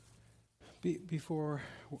Before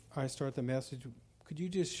I start the message, could you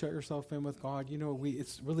just shut yourself in with God? You know,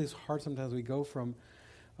 it's really hard sometimes. We go from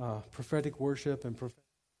prophetic worship and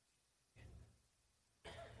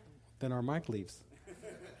then our mic leaves.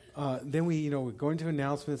 Then we go into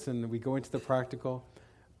announcements and we go into the practical,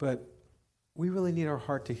 but we really need our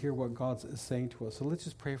heart to hear what God is saying to us. So let's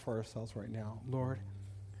just pray for ourselves right now. Lord,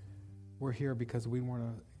 we're here because we want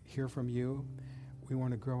to hear from you. We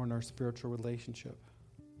want to grow in our spiritual relationship.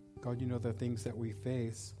 God, you know the things that we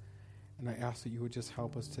face, and I ask that you would just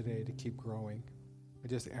help us today to keep growing. I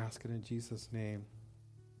just ask it in Jesus' name.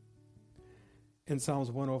 In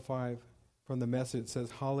Psalms 105, from the Message, it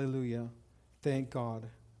says, Hallelujah, thank God,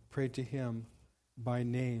 pray to him by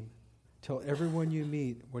name. Tell everyone you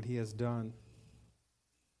meet what he has done.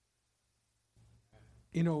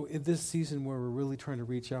 You know, in this season where we're really trying to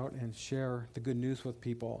reach out and share the good news with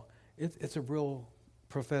people, it's a real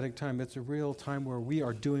prophetic time. It's a real time where we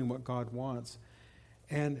are doing what God wants.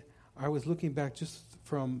 And I was looking back just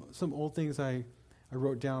from some old things I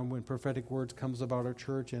wrote down when prophetic words comes about our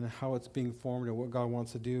church and how it's being formed and what God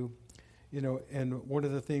wants to do. You know, and one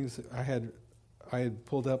of the things I had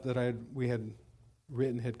pulled up that we had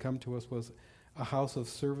written had come to us was a house of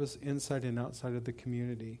service inside and outside of the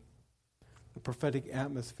community, a prophetic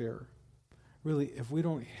atmosphere. Really, if we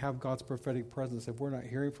don't have God's prophetic presence, if we're not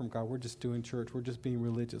hearing from God, we're just doing church. We're just being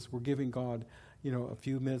religious. We're giving God, a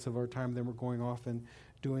few minutes of our time, then we're going off and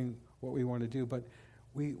doing what we want to do. But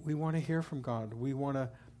we want to hear from God. We want to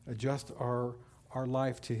adjust our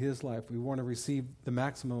life to his life. We want to receive the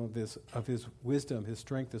maximum of his wisdom, his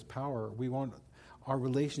strength, his power. We want our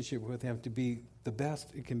relationship with him to be the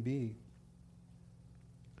best it can be.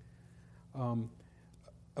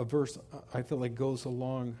 A verse I feel like goes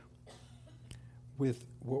along with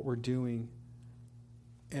what we're doing.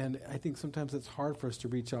 And I think sometimes it's hard for us to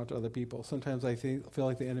reach out to other people. Sometimes I feel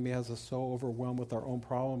like the enemy has us so overwhelmed with our own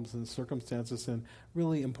problems and circumstances and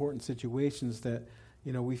really important situations that,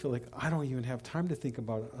 we feel like I don't even have time to think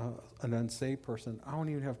about an unsaved person. I don't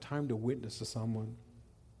even have time to witness to someone.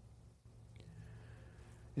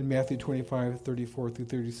 In Matthew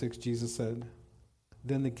 25:34-36, Jesus said,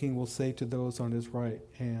 Then the king will say to those on his right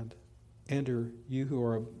hand, Enter, you who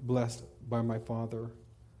are blessed by my Father.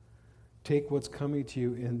 Take what's coming to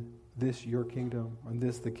you in this your kingdom, and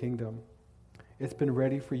this the kingdom. It's been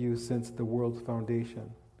ready for you since the world's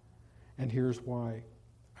foundation. And here's why.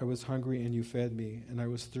 I was hungry and you fed me, and I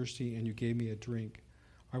was thirsty and you gave me a drink.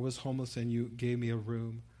 I was homeless and you gave me a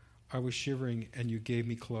room. I was shivering and you gave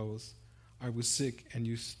me clothes. I was sick and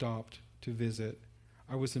you stopped to visit.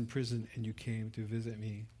 I was in prison and you came to visit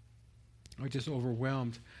me. I'm just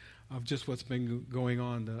overwhelmed of just what's been going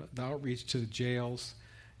on, the outreach to the jails,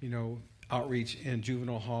 outreach in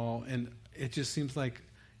juvenile hall. And it just seems like,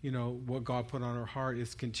 what God put on our heart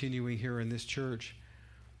is continuing here in this church.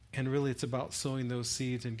 And really it's about sowing those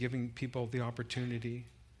seeds and giving people the opportunity.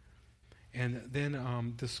 And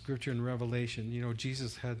then the scripture in Revelation,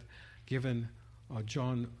 Jesus had given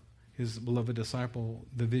John, his beloved disciple,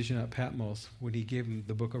 the vision at Patmos when he gave him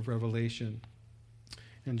the book of Revelation.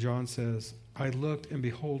 And John says, I looked, and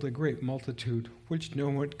behold, a great multitude, which no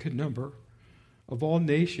one could number, of all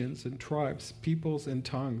nations and tribes, peoples and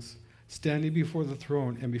tongues, standing before the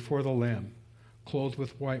throne and before the Lamb, clothed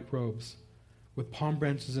with white robes, with palm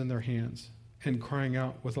branches in their hands, and crying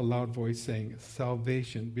out with a loud voice, saying,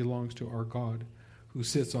 Salvation belongs to our God, who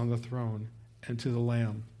sits on the throne, and to the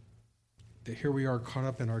Lamb. That here we are caught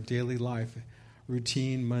up in our daily life,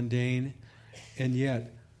 routine, mundane, and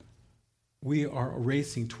yet we are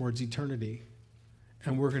racing towards eternity.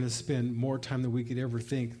 And we're going to spend more time than we could ever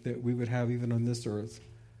think that we would have even on this earth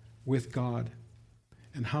with God.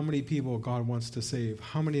 And how many people God wants to save?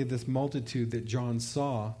 How many of this multitude that John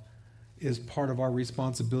saw is part of our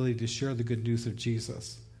responsibility to share the good news of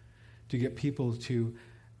Jesus, to get people to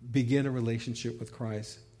begin a relationship with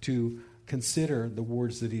Christ, to consider the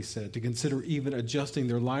words that he said, to consider even adjusting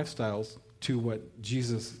their lifestyles to what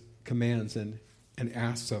Jesus commands and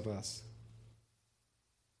asks of us.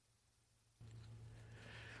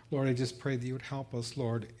 Lord, I just pray that you would help us,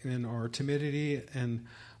 Lord, in our timidity and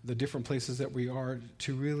the different places that we are,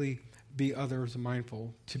 to really be others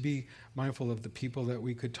mindful, to be mindful of the people that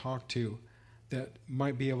we could talk to that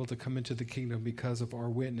might be able to come into the kingdom because of our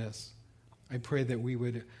witness. I pray that we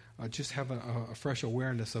would just have a fresh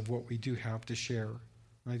awareness of what we do have to share.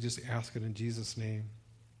 And I just ask it in Jesus' name.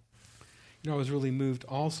 I was really moved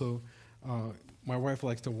also. My wife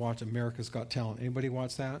likes to watch America's Got Talent. Anybody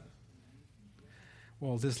watch that?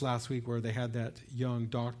 Well, this last week where they had that young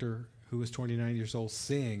doctor who was 29 years old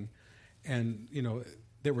sing, and,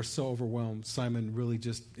 they were so overwhelmed. Simon really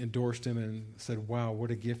just endorsed him and said, wow, what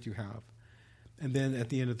a gift you have. And then at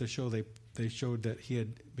the end of the show, they showed that he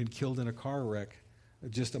had been killed in a car wreck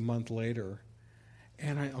just a month ago,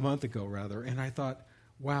 rather. And I thought,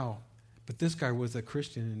 wow, but this guy was a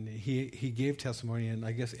Christian, and he gave testimony, and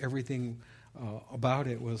I guess everything about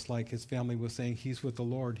it was like his family was saying he's with the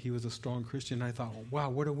Lord. He was a strong Christian. I thought, wow,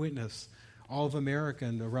 what a witness. All of America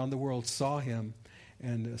and around the world saw him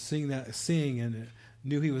and seeing and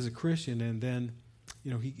knew he was a Christian, and then,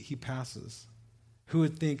 he passes. Who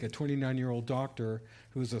would think a 29-year-old doctor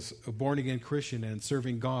who's a born-again Christian and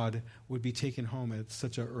serving God would be taken home at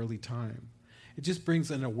such an early time? It just brings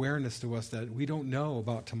an awareness to us that we don't know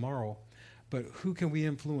about tomorrow, but who can we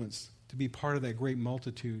influence to be part of that great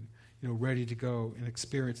multitude, ready to go and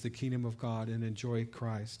experience the kingdom of God and enjoy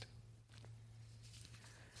Christ?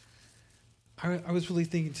 I was really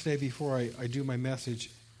thinking today before I do my message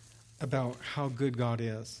about how good God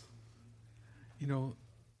is.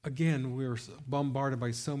 Again, we're bombarded by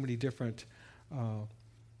so many different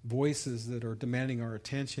voices that are demanding our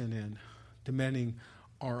attention and demanding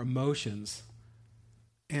our emotions.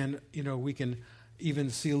 And, we can even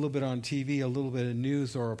see a little bit on TV, a little bit of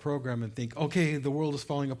news or a program and think, okay, the world is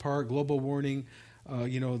falling apart, global warming,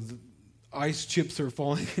 the ice chips are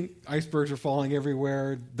falling, icebergs are falling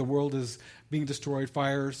everywhere, the world is being destroyed,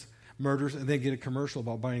 fires, murders, and then get a commercial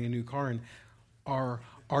about buying a new car. And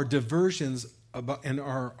our diversions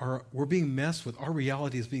we're being messed with. Our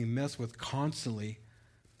reality is being messed with constantly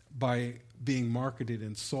by being marketed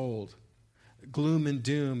and sold. Gloom and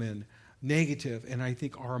doom and negative, and I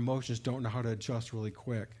think our emotions don't know how to adjust really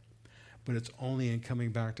quick. But it's only in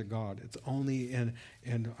coming back to God. It's only in,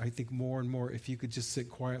 and I think more and more, if you could just sit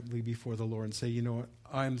quietly before the Lord and say, what,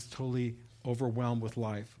 I'm totally overwhelmed with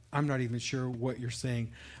life. I'm not even sure what you're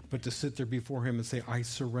saying, but to sit there before him and say, I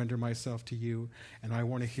surrender myself to you, and I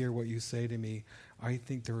want to hear what you say to me. I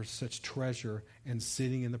think there is such treasure in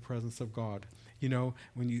sitting in the presence of God.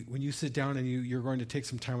 When you sit down and you're going to take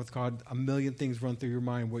some time with God, a million things run through your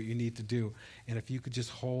mind what you need to do. And if you could just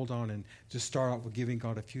hold on and just start out with giving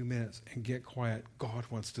God a few minutes and get quiet, God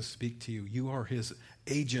wants to speak to you. You are his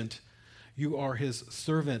agent. You are his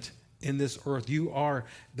servant in this earth. You are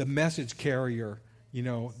the message carrier,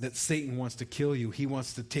 that Satan wants to kill you. He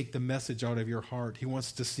wants to take the message out of your heart. He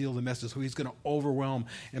wants to seal the message. So he's going to overwhelm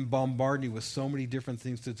and bombard you with so many different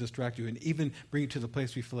things to distract you and even bring you to the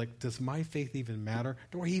place where you feel like, does my faith even matter?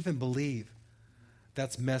 Do I even believe?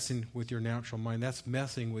 That's messing with your natural mind. That's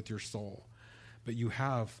messing with your soul. But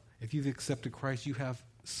if you've accepted Christ, you have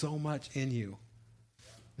so much in you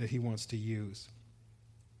that he wants to use.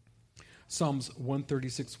 Psalms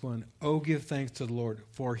 136:1. Oh, give thanks to the Lord,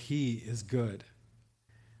 for he is good.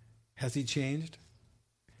 Has he changed?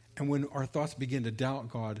 And when our thoughts begin to doubt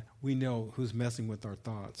God, we know who's messing with our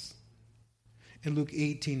thoughts. In Luke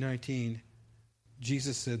 18:19,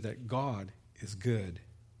 Jesus said that God is good.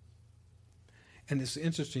 And it's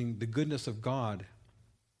interesting, the goodness of God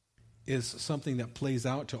is something that plays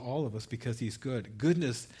out to all of us because he's good.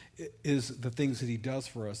 Goodness is the things that he does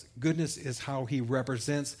for us. Goodness is how he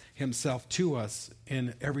represents himself to us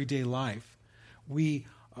in everyday life.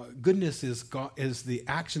 Goodness is the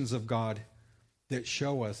actions of God that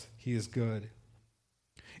show us he is good.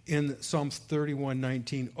 In Psalms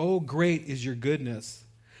 31:19, oh, great is your goodness.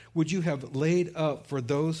 Would you have laid up for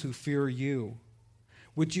those who fear you?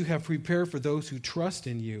 Would you have prepared for those who trust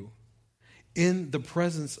in you in the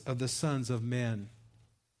presence of the sons of men?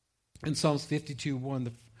 In Psalms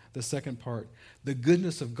 52:1, the second part, the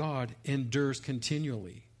goodness of God endures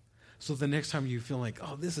continually. So the next time you feel like,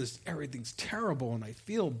 oh, everything's terrible and I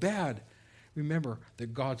feel bad, remember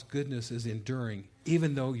that God's goodness is enduring,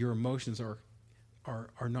 even though your emotions are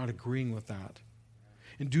not agreeing with that.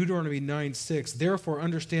 In Deuteronomy 9:6, therefore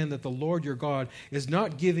understand that the Lord your God is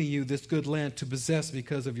not giving you this good land to possess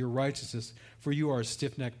because of your righteousness, for you are a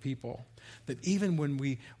stiff-necked people. That even when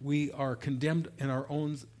we are condemned in our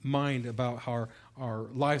own mind about our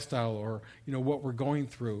lifestyle or what we're going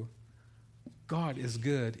through, God is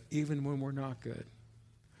good even when we're not good.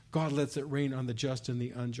 God lets it rain on the just and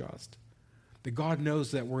the unjust. But God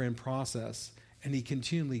knows that we're in process, and he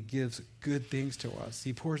continually gives good things to us.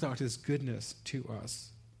 He pours out his goodness to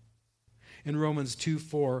us. In Romans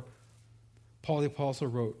 2:4, Paul the Apostle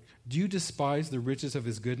wrote, do you despise the riches of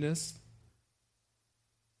his goodness,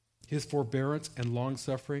 his forbearance and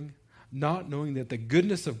long-suffering, not knowing that the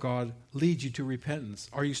goodness of God leads you to repentance?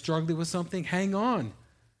 Are you struggling with something? Hang on.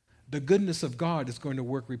 The goodness of God is going to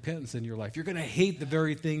work repentance in your life. You're going to hate the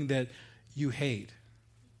very thing that you hate,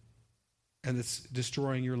 and it's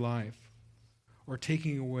destroying your life or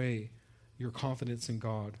taking away your confidence in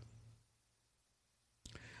God.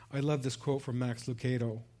 I love this quote from Max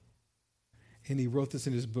Lucado. and he wrote this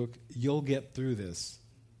in his book, You'll Get Through This.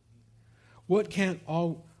 One can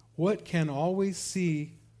always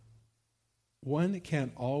see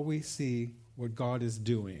what God is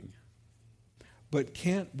doing, but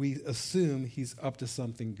can't we assume he's up to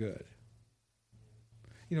something good?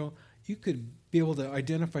 You know, you could be able to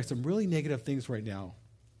identify some really negative things right now,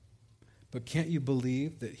 but can't you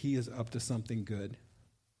believe that he is up to something good?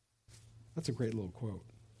 That's a great little quote.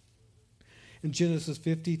 In Genesis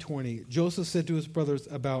 50:20, Joseph said to his brothers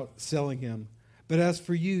about selling him, "But as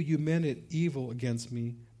for you, you meant it evil against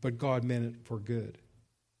me, but God meant it for good."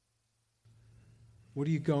 What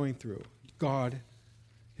are you going through? God,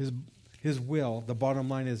 his will, the bottom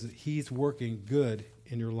line is that he's working good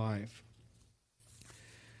in your life.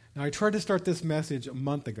 Now, I tried to start this message a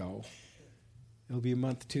month ago. It'll be a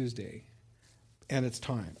month Tuesday, and it's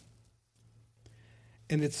time.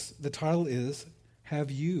 And the title is,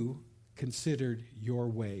 Have You Considered Your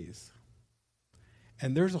Ways?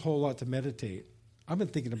 And there's a whole lot to meditate. I've been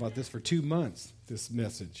thinking about this for 2 months, this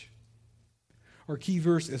message. Our key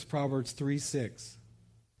verse is Proverbs 3:6.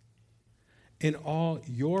 In all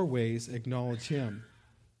your ways acknowledge him,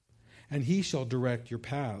 and he shall direct your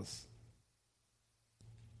paths.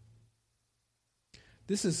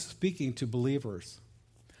 This is speaking to believers.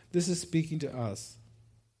 This is speaking to us.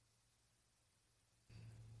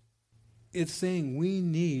 It's saying we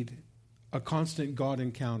need a constant God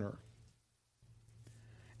encounter.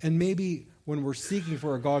 And maybe when we're seeking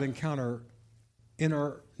for a God encounter, in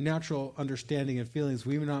our natural understanding and feelings,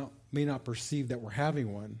 we may not perceive that we're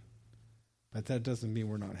having one. But that doesn't mean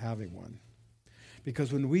we're not having one.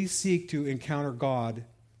 Because when we seek to encounter God,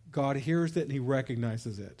 God hears it and he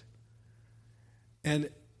recognizes it. And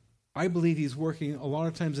I believe he's working a lot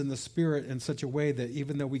of times in the Spirit in such a way that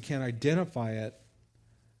even though we can't identify it,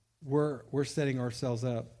 we're setting ourselves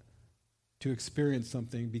up to experience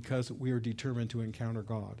something because we are determined to encounter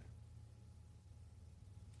God.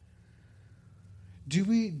 Do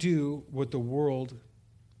we do what the world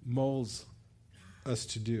molds us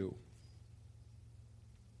to do?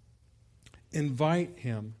 Invite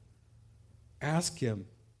him. Ask him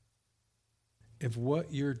if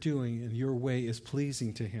what you're doing in your way is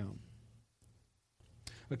pleasing to him.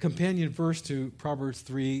 A companion verse to Proverbs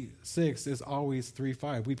 3:6 is always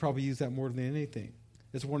 3:5. We probably use that more than anything.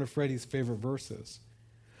 It's one of Freddie's favorite verses.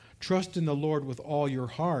 Trust in the Lord with all your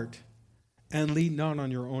heart and lean not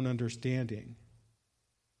on your own understanding.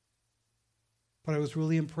 But I was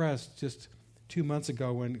really impressed just 2 months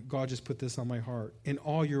ago when God just put this on my heart. In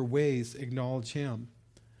all your ways, acknowledge him.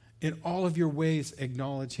 In all of your ways,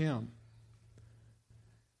 acknowledge him.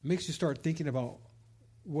 It makes you start thinking about,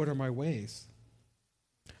 what are my ways?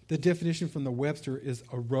 The definition from the Webster is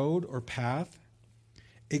a road or path,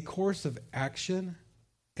 a course of action,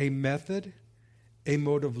 a method, a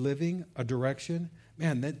mode of living, a direction.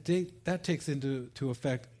 Man, that takes into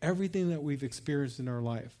effect everything that we've experienced in our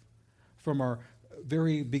life, from our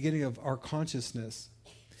very beginning of our consciousness,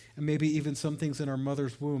 and maybe even some things in our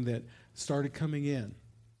mother's womb that started coming in.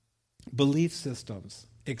 Belief systems,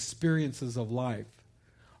 experiences of life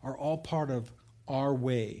are all part of our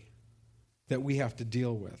way that we have to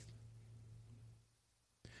deal with.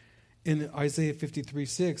 In Isaiah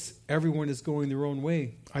 53:6, everyone is going their own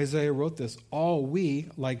way. Isaiah wrote this, all we,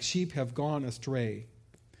 like sheep, have gone astray,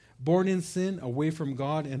 born in sin, away from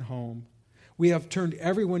God and home. We have turned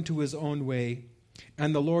everyone to his own way,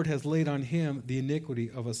 and the Lord has laid on him the iniquity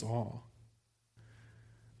of us all.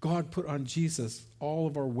 God put on Jesus all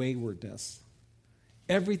of our waywardness.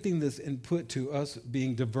 Everything that's input to us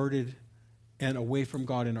being diverted and away from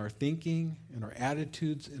God in our thinking, in our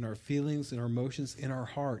attitudes, in our feelings, in our emotions, in our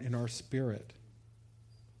heart, in our spirit.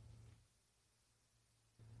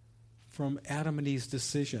 From Adam and Eve's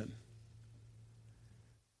decision.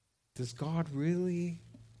 Does God really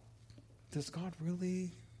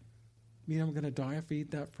mean I'm going to die if I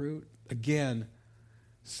eat that fruit? Again,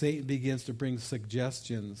 Satan begins to bring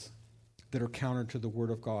suggestions that are counter to the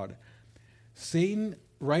Word of God. Satan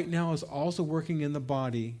right now is also working in the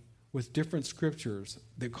body with different scriptures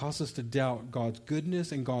that cause us to doubt God's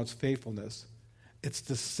goodness and God's faithfulness. It's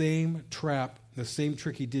the same trap, the same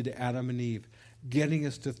trick he did to Adam and Eve, getting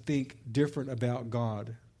us to think different about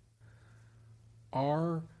God.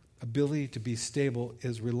 Our ability to be stable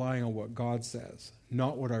is relying on what God says,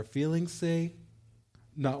 not what our feelings say,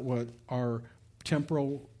 not what our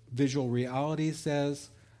temporal visual reality says,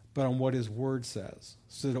 but on what his word says,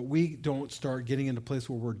 so that we don't start getting into a place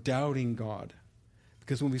where we're doubting God.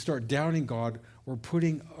 Because when we start doubting God, we're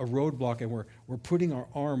putting a roadblock and we're putting our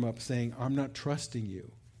arm up saying, I'm not trusting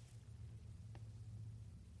you.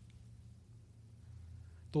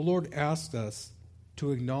 The Lord asked us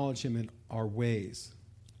to acknowledge him in our ways.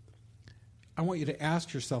 I want you to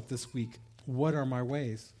ask yourself this week, what are my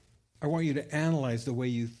ways? I want you to analyze the way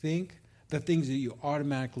you think, the things that you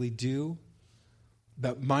automatically do,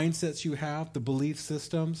 the mindsets you have, the belief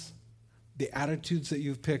systems, the attitudes that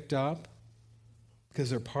you've picked up, because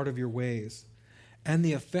they're part of your ways, and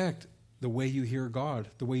the effect, the way you hear God,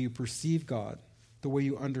 the way you perceive God, the way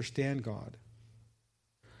you understand God.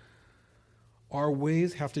 Our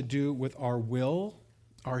ways have to do with our will,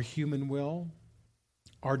 our human will,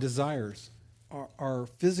 our desires, our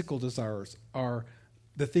physical desires,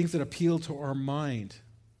 the things that appeal to our mind,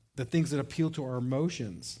 the things that appeal to our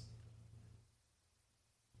emotions.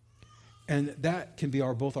 And that can be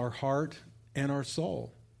both our heart and our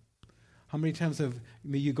soul. How many times have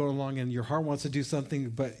you go along and your heart wants to do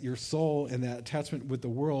something, but your soul and that attachment with the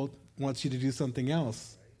world wants you to do something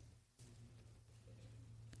else?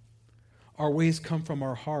 Our ways come from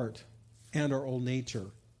our heart and our old nature.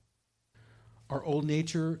 Our old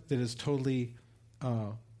nature that is totally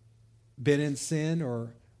been in sin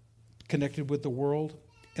or connected with the world,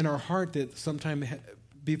 and our heart that sometime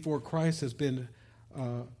before Christ has been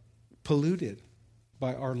polluted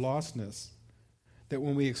by our lostness. That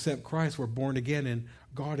when we accept Christ, we're born again, and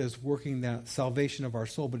God is working that salvation of our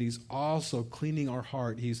soul, but he's also cleaning our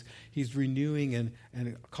heart. He's renewing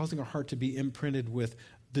and causing our heart to be imprinted with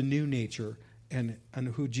the new nature and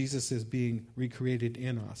who Jesus is being recreated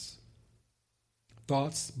in us.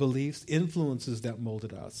 Thoughts, beliefs, influences that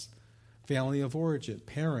molded us. Family of origin,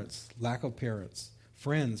 parents, lack of parents,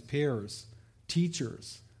 friends, peers,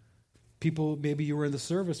 teachers, people maybe you were in the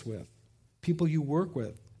service with, people you work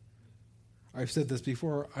with. I've said this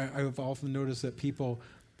before. I've often noticed that people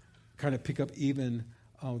kind of pick up even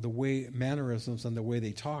the way mannerisms and the way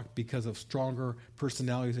they talk because of stronger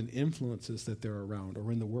personalities and influences that they're around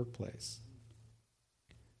or in the workplace.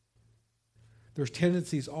 There's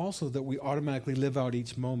tendencies also that we automatically live out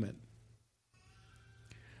each moment.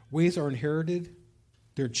 Ways are inherited,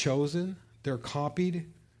 they're chosen, they're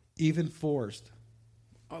copied, even forced.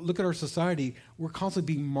 Look at our society. We're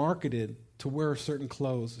constantly being marketed to wear certain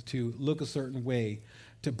clothes, to look a certain way,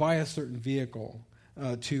 to buy a certain vehicle,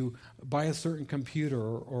 to buy a certain computer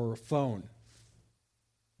or phone.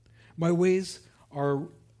 My ways are a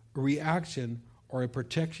reaction or a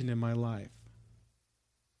protection in my life.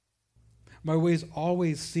 My ways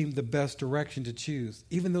always seem the best direction to choose.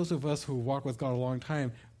 Even those of us who walk with God a long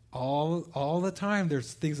time, all the time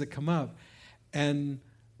there's things that come up, and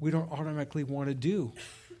we don't automatically want to do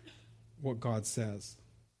what God says.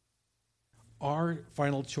 Our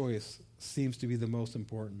final choice seems to be the most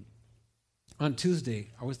important. On Tuesday,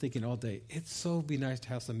 I was thinking all day, it's so be nice to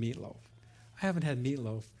have some meatloaf. I haven't had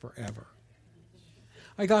meatloaf forever.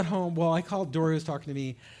 I got home, I called Dory, was talking to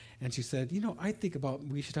me, and she said, I think about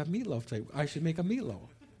we should have meatloaf today. I should make a meatloaf.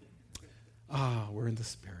 We're in the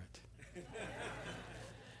spirit.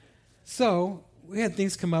 So we had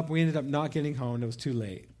things come up. We ended up not getting home. It was too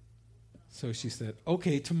late. So she said,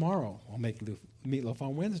 okay, tomorrow I'll make meatloaf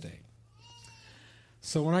on Wednesday.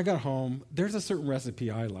 So when I got home, there's a certain recipe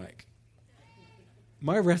I like.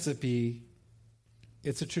 My recipe,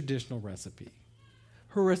 it's a traditional recipe.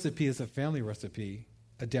 Her recipe is a family recipe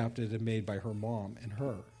adapted and made by her mom and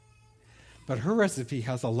her. But her recipe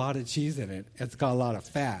has a lot of cheese in it. It's got a lot of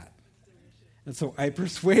fat. And so I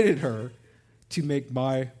persuaded her to make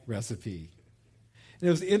my recipe. And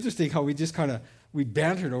it was interesting how we just we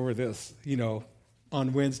bantered over this,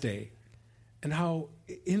 on Wednesday. And how,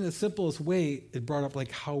 in the simplest way, it brought up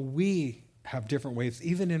how we have different ways,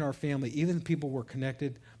 even in our family, even people we're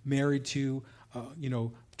connected, married to,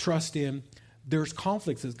 trust in. There's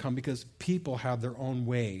conflicts that come because people have their own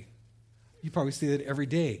way. You probably see that every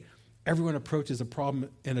day. Everyone approaches a problem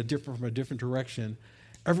from a different direction.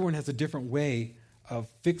 Everyone has a different way of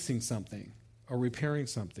fixing something or repairing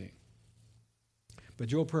something. But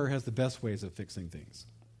Joel Prayer has the best ways of fixing things.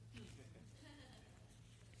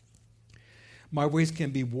 My ways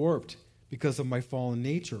can be warped because of my fallen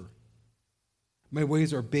nature. My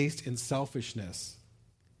ways are based in selfishness.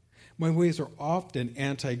 My ways are often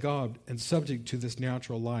anti-God and subject to this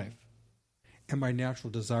natural life and my natural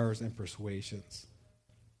desires and persuasions.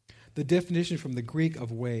 The definition from the Greek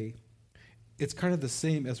of way, it's kind of the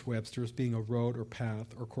same as Webster's, being a road or path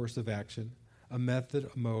or course of action, a method,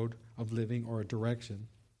 a mode of living, or a direction.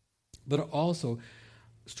 But also,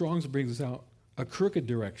 Strong's brings out a crooked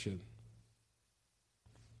direction.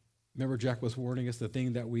 Remember, Jack was warning us the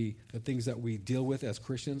things that we deal with as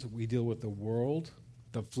Christians. We deal with the world,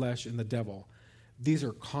 the flesh, and the devil. These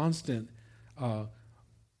are constant,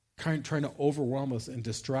 trying to overwhelm us and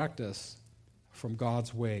distract us from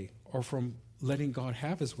God's way, or from letting God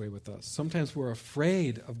have his way with us. Sometimes we're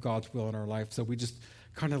afraid of God's will in our life, so we just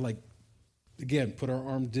kind of like, again, put our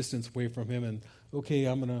arm distance away from him and, okay,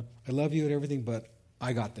 I love you and everything, but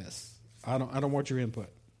I got this. I don't want your input.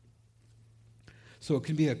 So it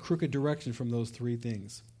can be a crooked direction from those three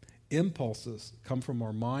things. Impulses come from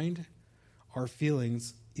our mind, our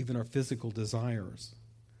feelings, even our physical desires.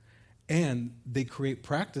 And they create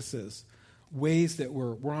practices, ways that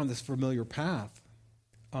we're on this familiar path.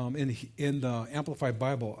 In the Amplified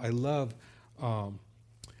Bible, I love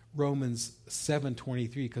Romans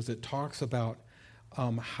 7:23 because it talks about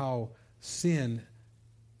how sin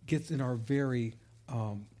gets in our very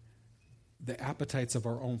the appetites of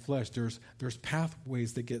our own flesh. There's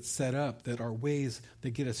pathways that get set up that are ways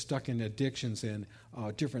that get us stuck in addictions and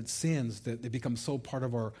different sins that they become so part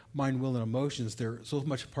of our mind, will, and emotions. They're so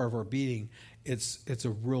much part of our being. It's a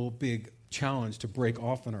real big challenge to break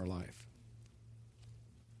off in our life.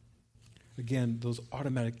 Again, those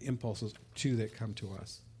automatic impulses, too, that come to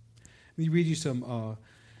us. Let me read you some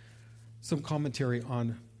commentary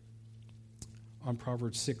on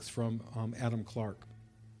Proverbs 6 from Adam Clark.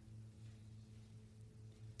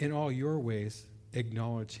 In all your ways,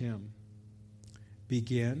 acknowledge him.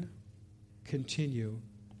 Begin, continue,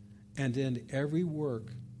 and end every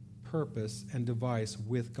work, purpose, and device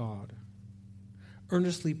with God.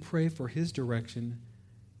 Earnestly pray for his direction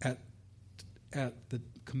at the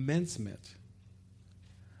commencement.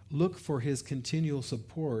 Look for his continual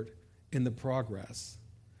support in the progress,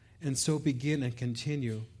 and so begin and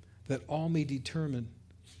continue, that all may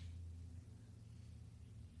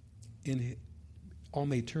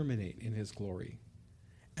terminate in his glory,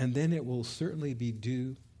 and then it will certainly be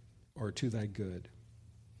due or to thy good.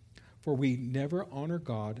 For we never honor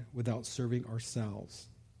God without serving ourselves.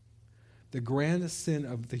 The grand sin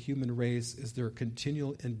of the human race is their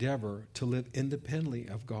continual endeavor to live independently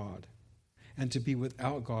of God and to be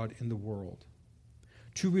without God in the world.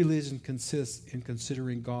 True religion consists in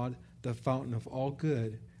considering God the fountain of all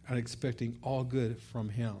good and expecting all good from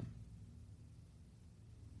him.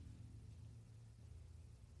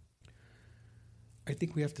 I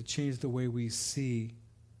think we have to change the way we see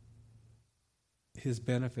his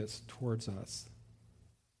benefits towards us.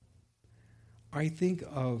 I think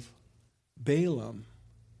of Balaam.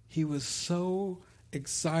 He was so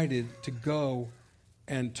excited to go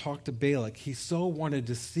and talk to Balak. He so wanted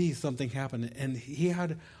to see something happen. And he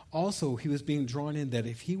was being drawn in that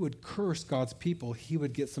if he would curse God's people, he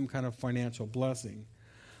would get some kind of financial blessing.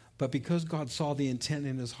 But because God saw the intent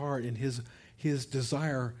in his heart and his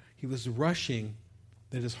desire, he was rushing,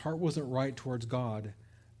 that his heart wasn't right towards God,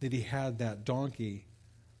 that he had that donkey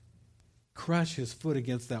crush his foot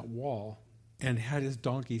against that wall and had his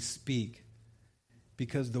donkey speak,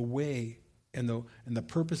 because the way and the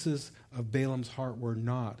purposes of Balaam's heart were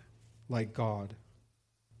not like God.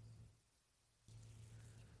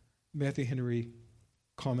 Matthew Henry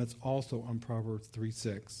comments also on Proverbs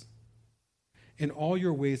 3:6. In all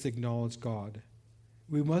your ways acknowledge God.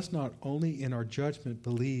 We must not only in our judgment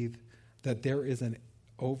believe that there is an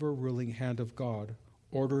overruling hand of God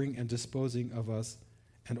ordering and disposing of us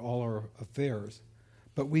and all our affairs,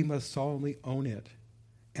 but we must solemnly own it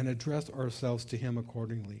and address ourselves to him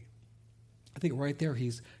accordingly. I think right there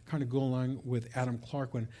he's kind of going along with Adam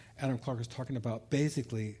Clark when Adam Clark is talking about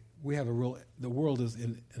basically the world is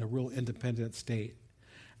in a real independent state.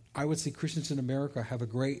 I would say Christians in America have a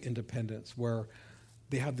great independence where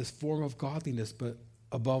they have this form of godliness, but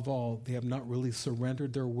above all, they have not really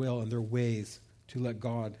surrendered their will and their ways to let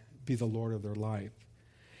God be the Lord of their life.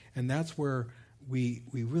 And that's where we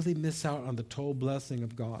really miss out on the total blessing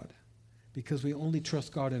of God, because we only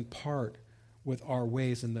trust God in part with our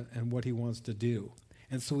ways and what he wants to do.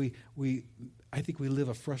 And so I think we live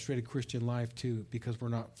a frustrated Christian life too, because we're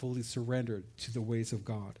not fully surrendered to the ways of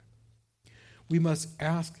God. We must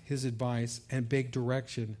ask his advice and beg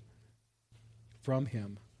direction from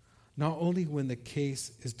him, not only when the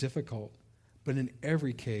case is difficult, but in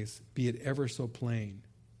every case, be it ever so plain.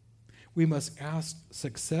 We must ask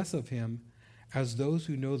success of him as those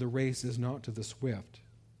who know the race is not to the swift.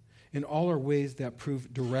 In all our ways that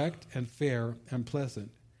prove direct and fair and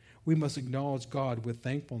pleasant, we must acknowledge God with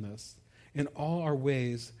thankfulness. In all our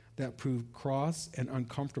ways that prove cross and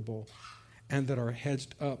uncomfortable and that are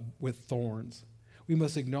hedged up with thorns, we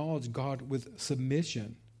must acknowledge God with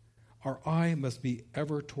submission. Our eye must be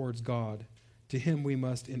ever towards God. To him we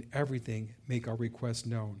must in everything make our requests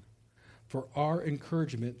known. For our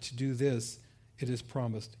encouragement to do this, it is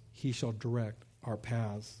promised, he shall direct our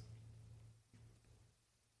paths.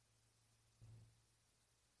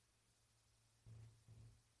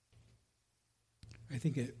 I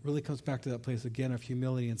think it really comes back to that place again of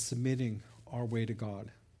humility and submitting our way to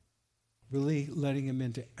God. Really letting him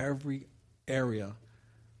into every area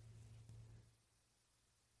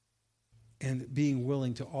and being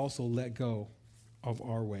willing to also let go of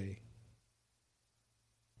our way.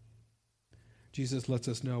 Jesus lets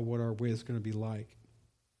us know what our way is going to be like.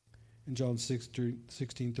 In John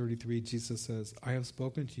 16:33, Jesus says, I have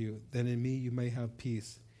spoken to you, that in me you may have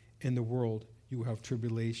peace. In the world you will have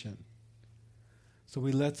tribulation. So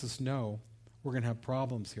he lets us know we're going to have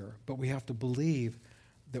problems here, but we have to believe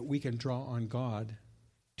that we can draw on God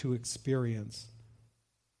to experience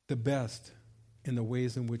the best in the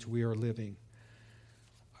ways in which we are living.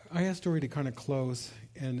 I asked Dory to kind of close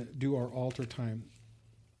and do our altar time.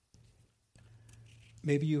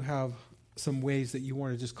 Maybe you have some ways that you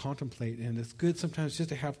want to just contemplate, and it's good sometimes just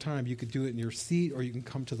to have time. You could do it in your seat, or you can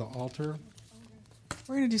come to the altar.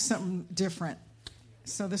 We're going to do something different.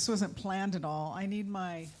 So this wasn't planned at all. I need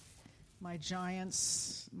my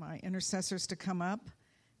giants, my intercessors to come up,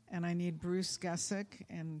 and I need Bruce Gussick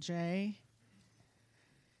and Jay,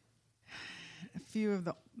 a few of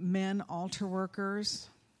the men altar workers.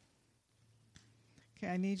 Okay,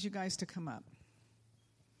 I need you guys to come up.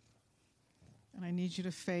 And I need you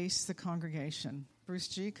to face the congregation. Bruce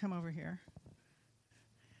G., come over here.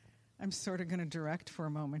 I'm sort of going to direct for a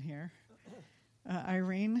moment here.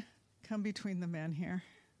 Irene, come between the men here.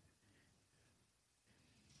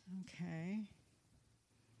 Okay.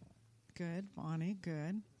 Good. Bonnie,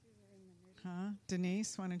 good.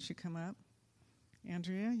 Denise, why don't you come up?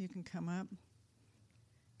 Andrea, you can come up.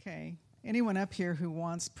 Okay. Anyone up here who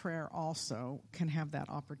wants prayer also can have that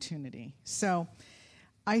opportunity. So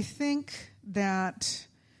I think that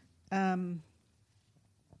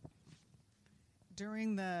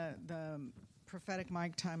during the prophetic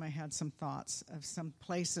mic time, I had some thoughts of some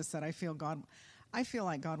places that I feel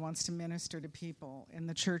like God wants to minister to people in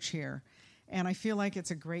the church here. And I feel like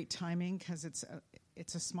it's a great timing because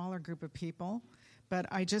it's a smaller group of people. But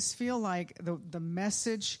I just feel like the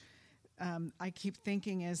message I keep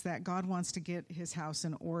thinking is that God wants to get his house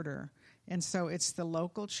in order. And so it's the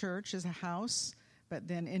local church as a house, but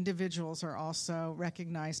then individuals are also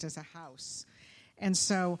recognized as a house. And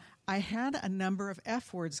so I had a number of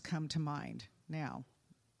F words come to mind now.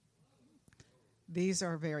 These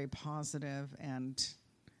are very positive and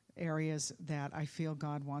areas that I feel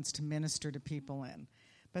God wants to minister to people in.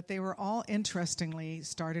 But they were all, interestingly,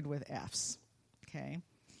 started with Fs, okay?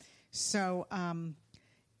 So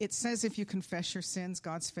it says if you confess your sins,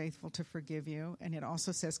 God's faithful to forgive you. And it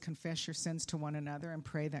also says confess your sins to one another and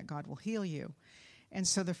pray that God will heal you. And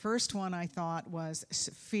so the first one I thought was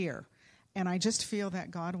fear. And I just feel that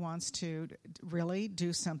God wants to really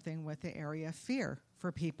do something with the area of fear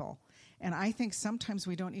for people. And I think sometimes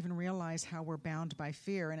we don't even realize how we're bound by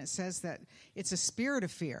fear. And it says that it's a spirit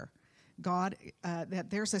of fear. God, that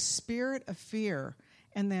there's a spirit of fear.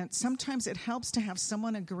 And that sometimes it helps to have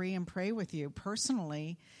someone agree and pray with you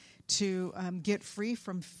personally to get free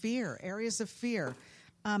from fear, areas of fear.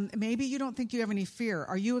 Maybe you don't think you have any fear.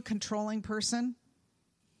 Are you a controlling person?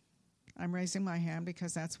 I'm raising my hand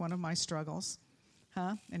because that's one of my struggles.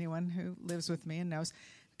 Anyone who lives with me and knows.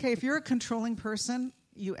 Okay, if you're a controlling person,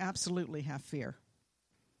 you absolutely have fear.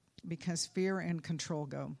 Because fear and control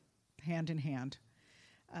go hand in hand.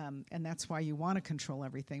 And that's why you want to control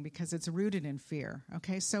everything, because it's rooted in fear.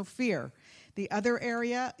 Okay, so fear. The other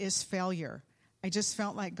area is failure. I just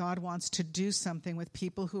felt like God wants to do something with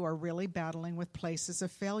people who are really battling with places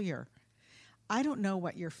of failure. I don't know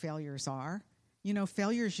what your failures are. You know,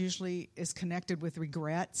 failures usually is connected with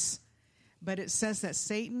regrets. But it says that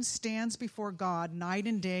Satan stands before God night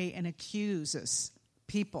and day and accuses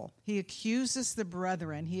people. He accuses the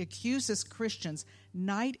brethren. He accuses Christians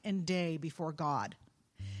night and day before God.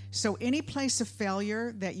 So any place of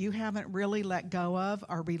failure that you haven't really let go of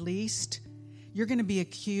or released, you're going to be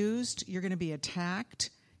accused, you're going to be attacked,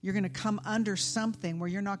 you're going to come under something where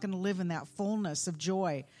you're not going to live in that fullness of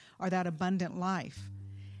joy or that abundant life.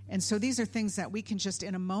 And so these are things that we can just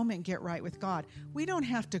in a moment get right with God. We don't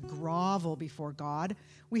have to grovel before God.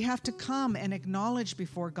 We have to come and acknowledge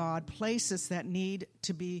before God places that need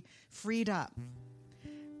to be freed up.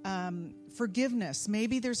 Forgiveness.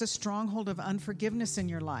 Maybe there's a stronghold of unforgiveness in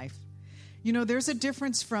your life. You know, there's a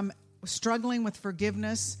difference from struggling with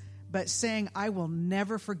forgiveness but saying, I will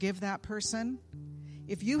never forgive that person.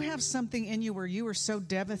 If you have something in you where you were so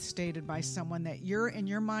devastated by someone that you're in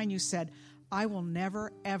your mind, you said, I will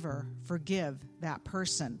never, ever forgive that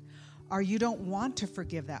person. Or you don't want to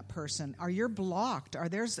forgive that person. Or you're blocked. Or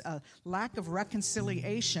there's a lack of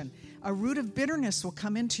reconciliation. A root of bitterness will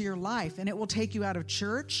come into your life, and it will take you out of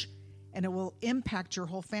church, and it will impact your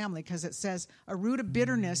whole family, because it says a root of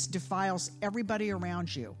bitterness defiles everybody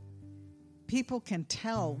around you. People can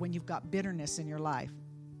tell when you've got bitterness in your life.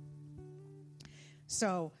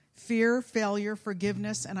 So fear, failure,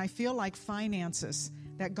 forgiveness, and I feel like finances,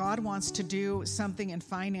 that God wants to do something in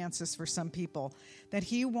finances for some people, that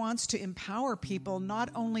he wants to empower people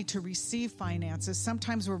not only to receive finances.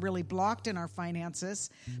 Sometimes we're really blocked in our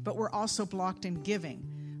finances, but we're also blocked in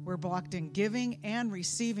giving. We're blocked in giving and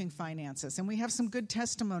receiving finances. And we have some good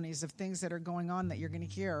testimonies of things that are going on that you're going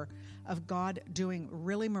to hear of God doing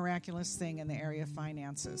really miraculous thing in the area of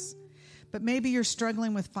finances. But maybe you're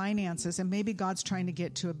struggling with finances, and maybe God's trying to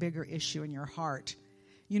get to a bigger issue in your heart.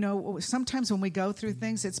 You know, sometimes when we go through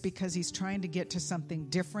things, it's because he's trying to get to something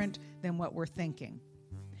different than what we're thinking.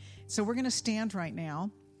 So we're going to stand right now,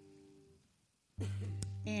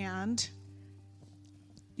 and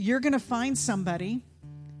you're going to find somebody.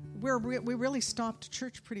 We really stopped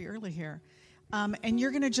church pretty early here. And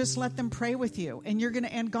you're going to just let them pray with you,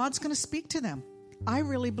 and God's going to speak to them. I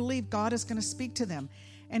really believe God is going to speak to them,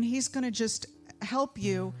 and he's going to just help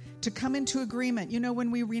you to come into agreement. You know,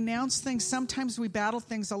 when we renounce things, sometimes we battle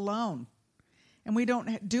things alone, and we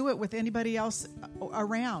don't do it with anybody else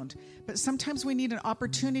around. But sometimes we need an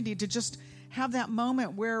opportunity to just have that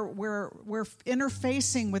moment where we're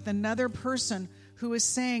interfacing with another person who is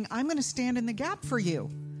saying, I'm going to stand in the gap for you.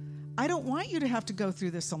 I don't want you to have to go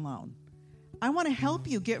through this alone. I want to help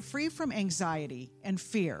you get free from anxiety and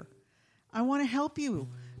fear. I want to help you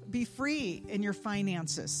be free in your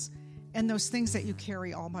finances and those things that you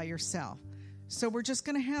carry all by yourself. So we're just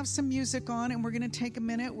going to have some music on, and we're going to take a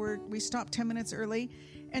minute. We stopped 10 minutes early,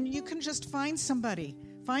 and you can just find somebody,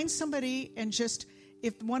 and just,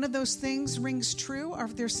 if one of those things rings true, or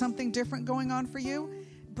if there's something different going on for you,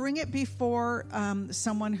 bring it before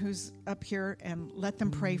someone who's up here and let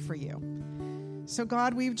them pray for you. So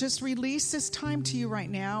God, we've just released this time to you right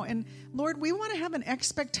now. And Lord, we want to have an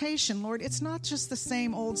expectation. Lord, it's not just the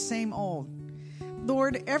same old, same old.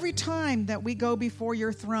 Lord, every time that we go before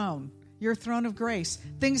your throne of grace,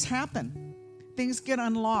 things happen. Things get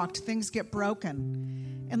unlocked. Things get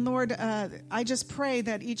broken. And Lord, I just pray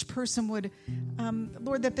that each person would,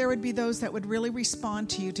 Lord, that there would be those that would really respond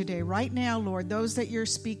to you today. Right now, Lord, those that you're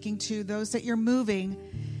speaking to, those that you're moving,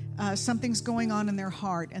 something's going on in their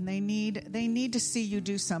heart, and they need to see you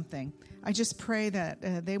do something. I just pray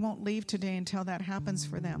that they won't leave today until that happens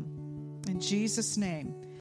for them. In Jesus' name.